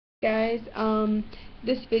Guys,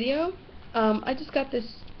 this video, I just got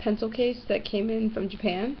this pencil case that came in from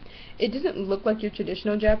Japan. It doesn't look like your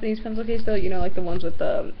traditional Japanese pencil case though, you know, like the ones with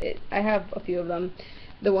I have a few of them,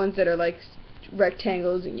 the ones that are like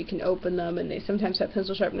rectangles and you can open them and they sometimes have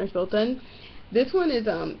pencil sharpeners built in. This one is,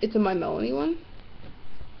 it's a My Melanie one,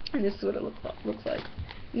 and this is what it looks like.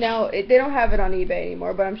 Now, they don't have it on eBay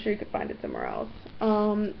anymore, but I'm sure you could find it somewhere else.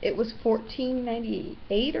 It was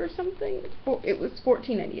 $14.98 or something. It was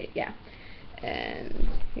 $14.98, yeah. And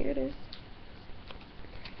here it is.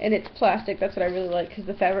 And it's plastic. That's what I really like, because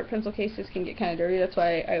the fabric pencil cases can get kind of dirty. That's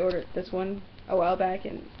why I ordered this one a while back,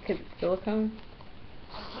 and because it's silicone.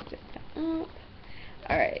 Just up.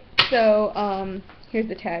 Alright, so here's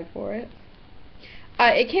the tag for it.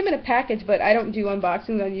 It came in a package, but I don't do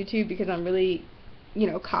unboxings on YouTube because I'm really, you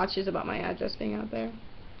know, cautious about my address being out there.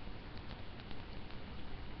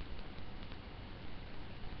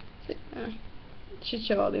 It should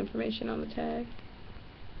show all the information on the tag,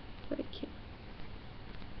 but I can't.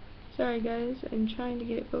 Sorry guys, I'm trying to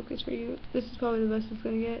get it focused for you. This is probably the best it's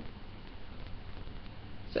gonna get.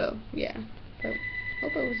 So, yeah. But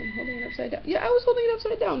hope I wasn't holding it upside down. Yeah, I was holding it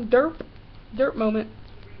upside down. Derp moment.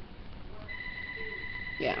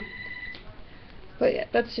 Yeah. But yeah,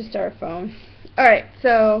 that's just our phone. Alright,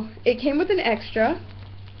 so it came with an extra,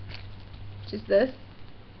 which is this.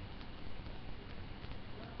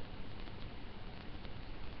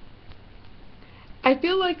 I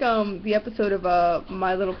feel like the episode of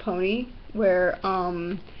My Little Pony where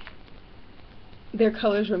their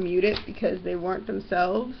colors were muted because they weren't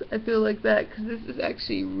themselves. I feel like that because this is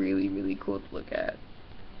actually really cool to look at.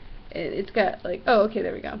 And it's got like, oh okay,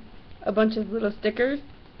 there we go, a bunch of little stickers,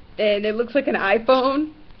 and it looks like an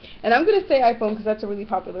iPhone. And I'm gonna say iPhone because that's a really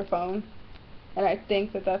popular phone, and I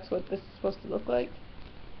think that that's what this is supposed to look like.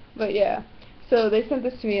 But yeah, so they sent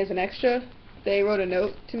this to me as an extra. They wrote a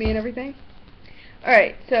note to me and everything.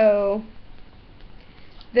 Alright, so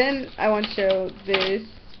then I want to show this.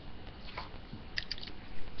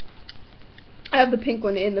 I have the pink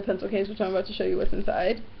one in the pencil case, which I'm about to show you what's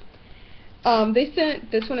inside. They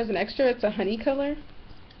sent this one as an extra. It's a honey color,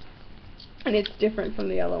 and it's different from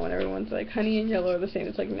the yellow one. Everyone's like, honey and yellow are the same.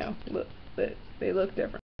 It's like, no, look, they look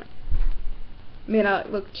different. May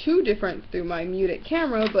not look too different through my muted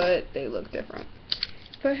camera, but they look different.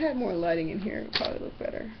 If I had more lighting in here, it would probably look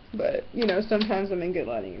better. But, you know, sometimes I'm in good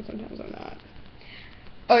lighting and sometimes I'm not.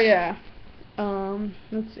 Oh, yeah.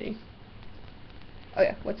 Let's see. Oh,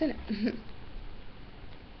 yeah, what's in it?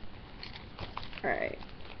 Alright.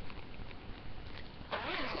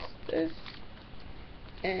 This.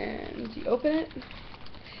 And you open it.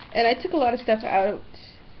 And I took a lot of stuff out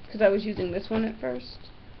because I was using this one at first.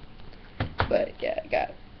 But, yeah, I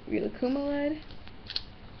got Rilakkuma lead.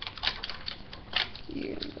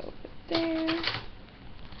 You can go over there.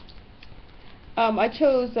 I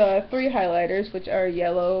chose 3 highlighters, which are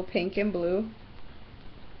yellow, pink, and blue,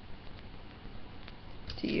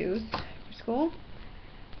 to use for school.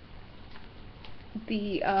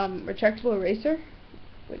 The retractable eraser,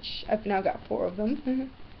 which I've now got 4 of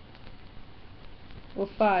them. Well,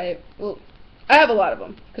 5. Well, I have a lot of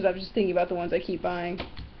them because I was just thinking about the ones I keep buying.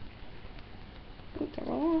 Oops, they're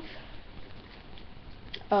all off.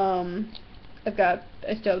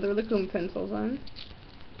 I still have the Rilakkuma pencils on,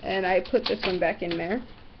 and I put this one back in there.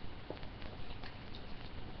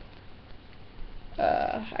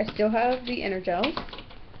 I still have the Energels.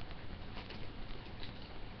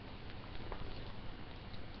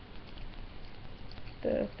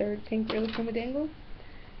 The 3rd pink Rilakkuma dangle.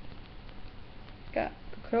 Got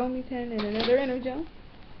the Chromie pen and another Energel.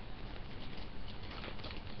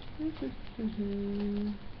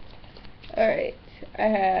 Alright, I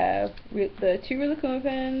have the 2 Rilakkuma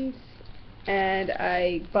pens, and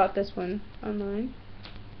I bought this one online.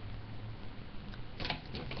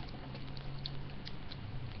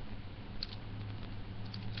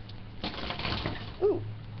 Ooh.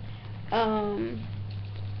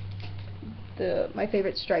 My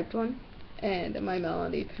favorite striped one, and my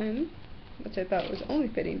Melanie pen, which I thought was only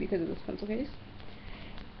fitting because of this pencil case.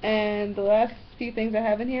 And the last few things I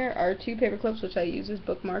have in here are 2 paper clips, which I use as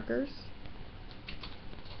bookmarkers.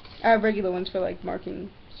 I have regular ones for like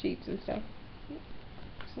marking sheets and stuff.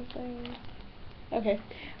 Something. Okay.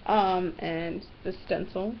 And the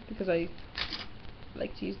stencil, because I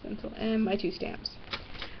like to use stencil, and my 2 stamps.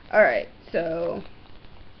 Alright, so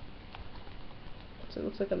it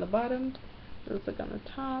looks like on the bottom, it looks like on the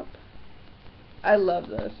top. I love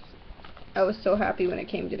this. I was so happy when it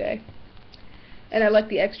came today. And I like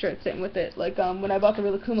the extra it's sitting with it. Like, when I bought the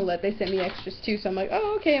Rilakkuma lead, they sent me extras too, so I'm like,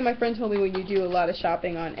 oh, okay, and my friend told me when you do a lot of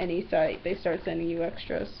shopping on any site, they start sending you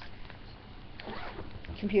extras.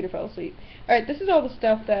 computer fell asleep. Alright, this is all the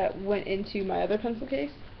stuff that went into my other pencil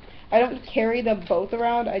case. I don't carry them both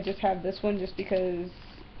around, I just have this one just because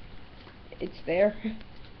it's there.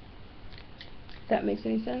 If that makes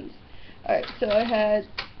any sense. Alright, so I had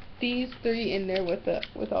these 3 in there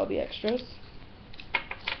with all the extras.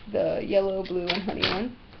 The yellow, blue, and honey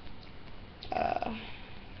one.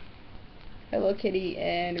 Hello Kitty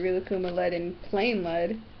and Rilakkuma lead and plain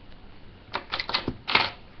lead.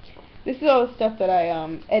 This is all the stuff that I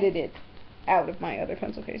edited out of my other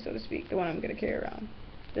pencil case, so to speak, the one I'm going to carry around.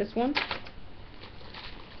 This one.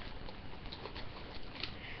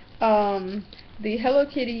 The Hello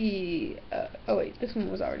Kitty, oh wait, this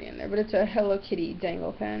one was already in there, but it's a Hello Kitty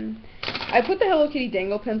dangle pen. I put the Hello Kitty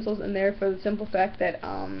dangle pencils in there for the simple fact that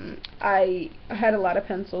I had a lot of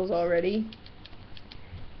pencils already.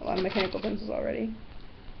 A lot of mechanical pencils already.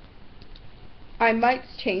 I might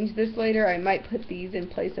change this later. I might put these in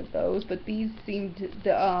place of those, but these seemed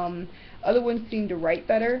the other ones seem to write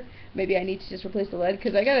better. Maybe I need to just replace the lead,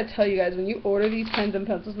 because I gotta tell you guys, when you order these pens and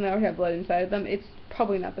pencils and they already have lead inside of them, it's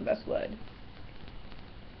probably not the best lead.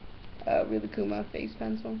 Rilakkuma face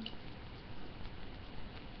pencil.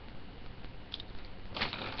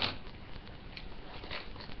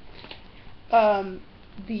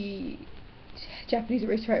 The Japanese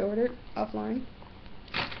eraser I ordered offline.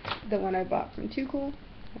 The one I bought from Too Cool.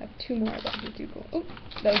 I have 2 more I bought from Too Cool. Oh,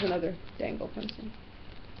 that was another dangle pencil.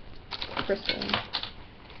 Crystal one.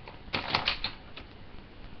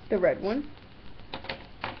 The red one.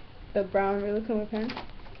 The brown Rilakkuma pen.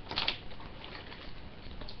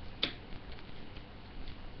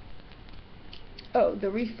 Oh, the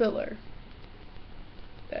refiller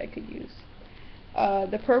that I could use.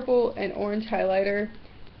 The purple and orange highlighter.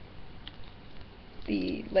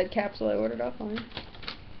 The lead capsule I ordered offline.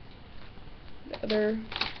 The other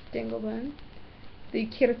dangle pen. The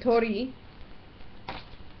Kiratori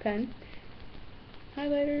pen.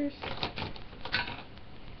 Highlighters.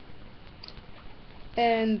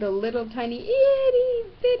 And the little tiny itty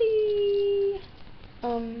bitty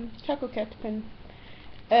Choco Cat pen.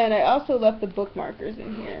 And I also left the bookmarkers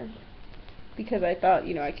in here because I thought,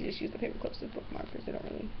 you know, I could just use the paper clips as bookmarkers. I don't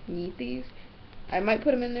really need these. I might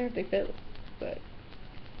put them in there if they fit, but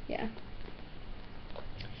yeah.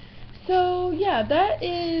 So yeah, that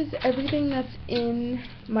is everything that's in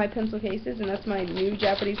my pencil cases, and that's my new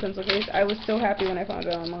Japanese pencil case. I was so happy when I found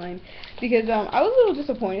it online because I was a little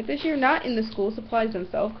disappointed this year, not in the school supplies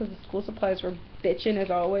themselves, because the school supplies were bitchin' as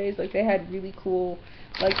always. Like, they had really cool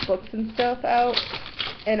like books and stuff out,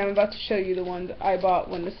 and I'm about to show you the ones I bought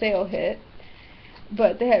when the sale hit.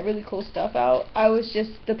 But they had really cool stuff out. I was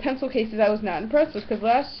just, the pencil cases I was not impressed with, because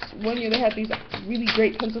one year they had these really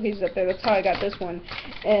great pencil cases up there. That's how I got this one.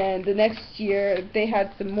 And the next year they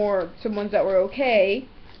had some ones that were okay.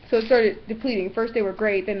 So it started depleting. First they were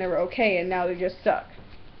great, then they were okay, and now they just suck.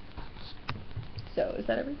 So, is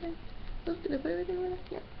that everything? Did I put everything over there?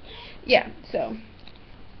 Yeah. Yeah, so.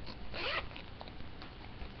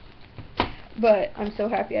 But I'm so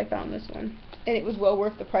happy I found this one. And it was well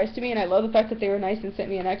worth the price to me, and I love the fact that they were nice and sent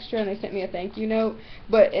me an extra, and they sent me a thank you note.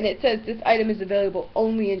 And it says this item is available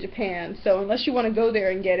only in Japan, so unless you want to go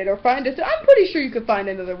there and get it, or find it, I'm pretty sure you could find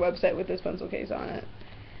another website with this pencil case on it.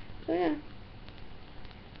 So yeah.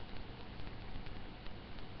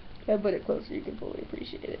 If I put it closer, you can fully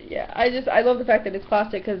appreciate it. Yeah, I love the fact that it's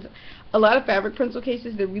plastic, because a lot of fabric pencil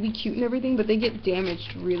cases, they're really cute and everything, but they get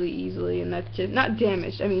damaged really easily, and that's just, not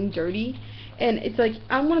damaged, I mean dirty. And it's like,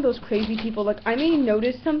 I'm one of those crazy people, like, I may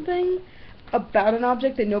notice something about an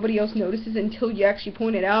object that nobody else notices until you actually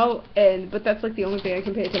point it out, but that's like the only thing I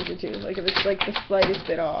can pay attention to, like if it's like the slightest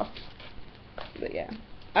bit off. But yeah,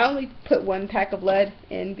 I only put 1 pack of lead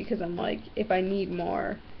in because I'm like, if I need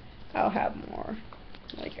more, I'll have more.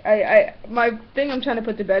 Like, my thing I'm trying to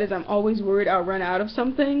put to bed is I'm always worried I'll run out of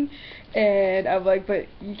something, and I'm like, but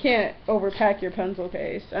you can't overpack your pencil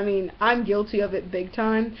case. I mean, I'm guilty of it big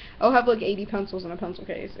time. I'll have like 80 pencils in a pencil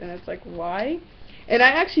case, and it's like, why? And I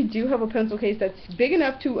actually do have a pencil case that's big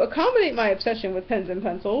enough to accommodate my obsession with pens and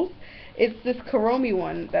pencils. It's this Kuromi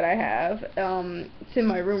one that I have. It's in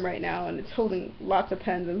my room right now, and it's holding lots of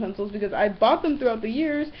pens and pencils because I bought them throughout the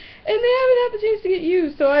years, and they haven't had the chance to get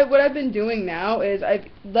used. So what I've been doing now is I've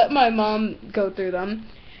let my mom go through them,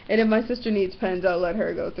 and if my sister needs pens, I'll let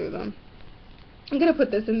her go through them. I'm going to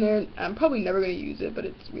put this in there. I'm probably never going to use it, but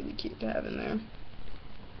it's really cute to have in there.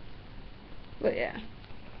 But yeah.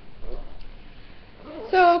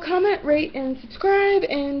 So, comment, rate, and subscribe,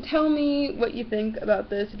 and tell me what you think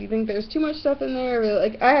about this. If you think there's too much stuff in there, or,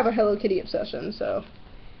 like, I have a Hello Kitty obsession, so.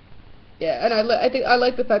 Yeah, and I think I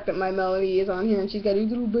like the fact that my Melody is on here, and she's got a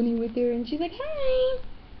little bunny with her, and she's like, hi!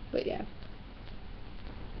 But yeah.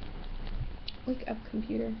 Wake up,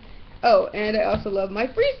 computer. Oh, and I also love my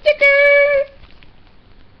free stickers!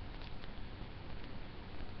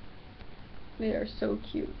 They are so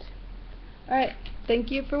cute. Alright,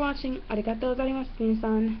 thank you for watching. Arigatou gozaimasu,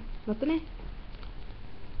 minasan. Mata ne.